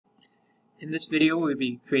In this video, we'll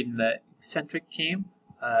be creating the Eccentric Cam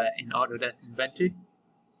in Autodesk Inventor.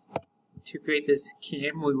 To create this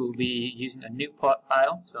cam, we will be using a new part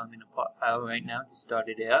file. So I'm in a part file right now to start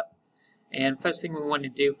it up. And first thing we want to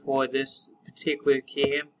do for this particular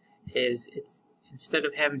cam is instead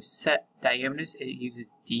of having set diameters, it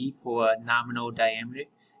uses D for nominal diameter.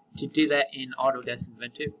 To do that in Autodesk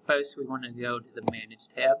Inventor, first we want to go to the Manage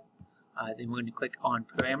tab. Then we're going to click on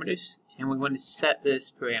Parameters, and we want to set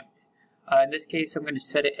this parameter. In this case, I'm going to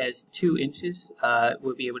set it as 2 inches.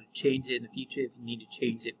 We'll be able to change it in the future if you need to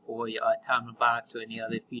change it for your Automata box or any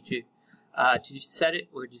other feature. To set it,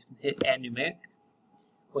 we're just going to hit Add Numeric.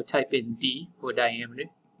 We'll type in D for diameter,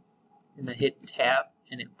 and then hit Tab,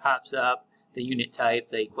 and it pops up the unit type,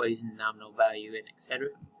 the equation, nominal value, and etc.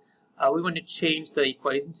 We want to change the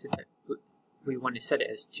equation, so we want to set it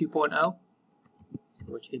as 2.0. So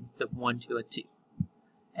we'll change the 1 to a 2.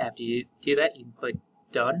 After you do that, you can click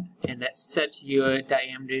Done, and that sets your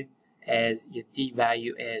diameter as your D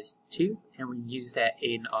value as 2, and we use that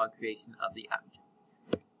in our creation of the object.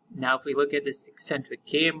 Now if we look at this eccentric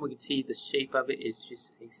cam, we can see the shape of it is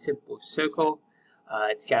just a simple circle.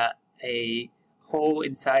 It's got a hole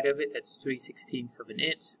inside of it that's 3/16 of an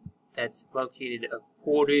inch, that's located a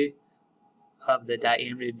quarter of the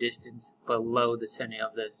diameter distance below the center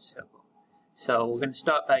of the circle. So we're going to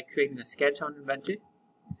start by creating a sketch on Inventor.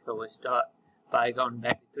 So we'll start by going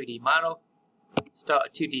back to 3D model, start a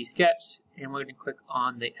 2D sketch, and we're going to click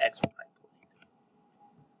on the XY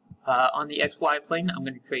plane. On the XY plane, I'm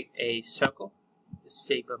going to create a circle, the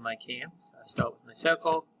shape of my cam. So I start with my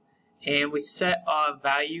circle, and we set our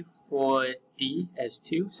value for D as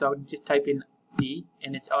 2. So I'm just type in D,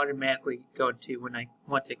 and it's automatically going to,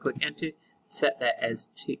 once I click enter, set that as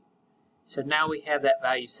 2. So now we have that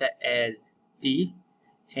value set as D,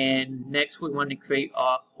 and next we want to create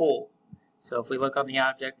our hole. So if we look on the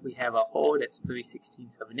object, we have a hole that's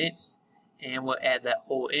 3/16 of an inch, and we'll add that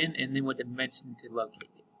hole in, and then we'll dimension to locate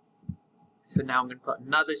it. So now I'm going to put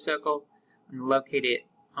another circle, I'm going to locate it,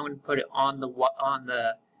 I'm going to put it on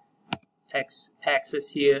the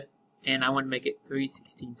x-axis here, and I want to make it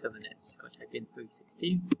 3/16 of an inch. So I type in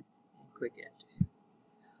 3/16 and click enter.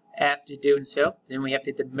 After doing so, then we have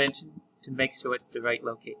to dimension to make sure it's the right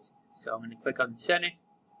location. So I'm going to click on the center,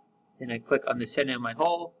 then I click on the center of my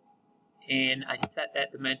hole, and I set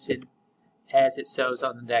that dimension as it shows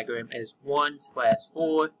on the diagram as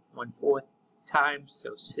 1/4, 1/4 times,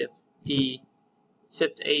 so shift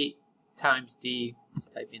 8 times D,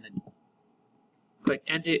 just type in a D. Click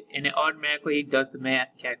enter, and it automatically does the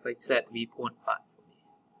math, calculates that to be 0.5 for me.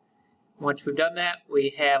 Once we've done that,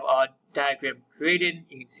 we have our diagram created.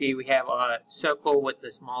 You can see we have our circle with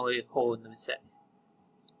the smaller hole in the center.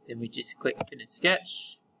 Then we just click finish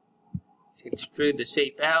sketch, extrude the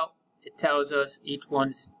shape out. It tells us each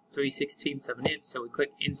one's 3/16 of an inch, so we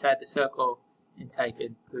click inside the circle and type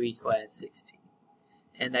in 3/16.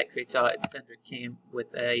 And that creates our eccentric cam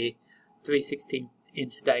with a 3/16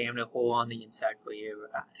 inch diameter hole on the inside for your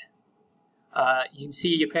rod. You can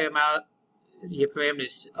see your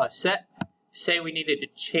parameters are set. Say we needed to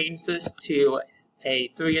change this to a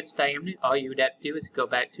 3-inch diameter, all you would have to do is go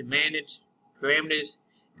back to Manage, Parameters,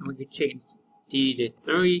 and we could change D to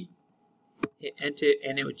 3. Hit enter,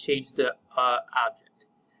 and it would change the object.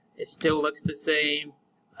 It still looks the same.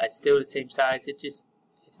 It's still the same size. It's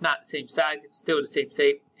not the same size. It's still the same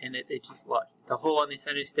shape, and it just large. The hole on the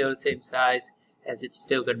center is still the same size, as it's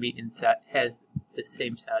still going to be inside. Has the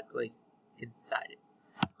same size place inside it.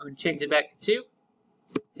 I'm going to change it back to 2.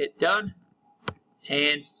 Hit done,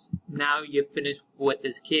 and now you're finished with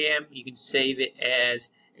this cam. You can save it as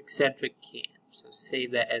Eccentric Cam. So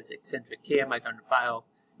save that as Eccentric Cam. I go to File,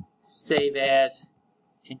 Save As,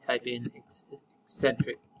 and type in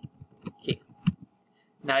Eccentric Cam.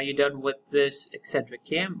 Now you're done with this Eccentric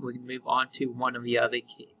Cam, we can move on to one of the other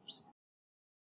cams.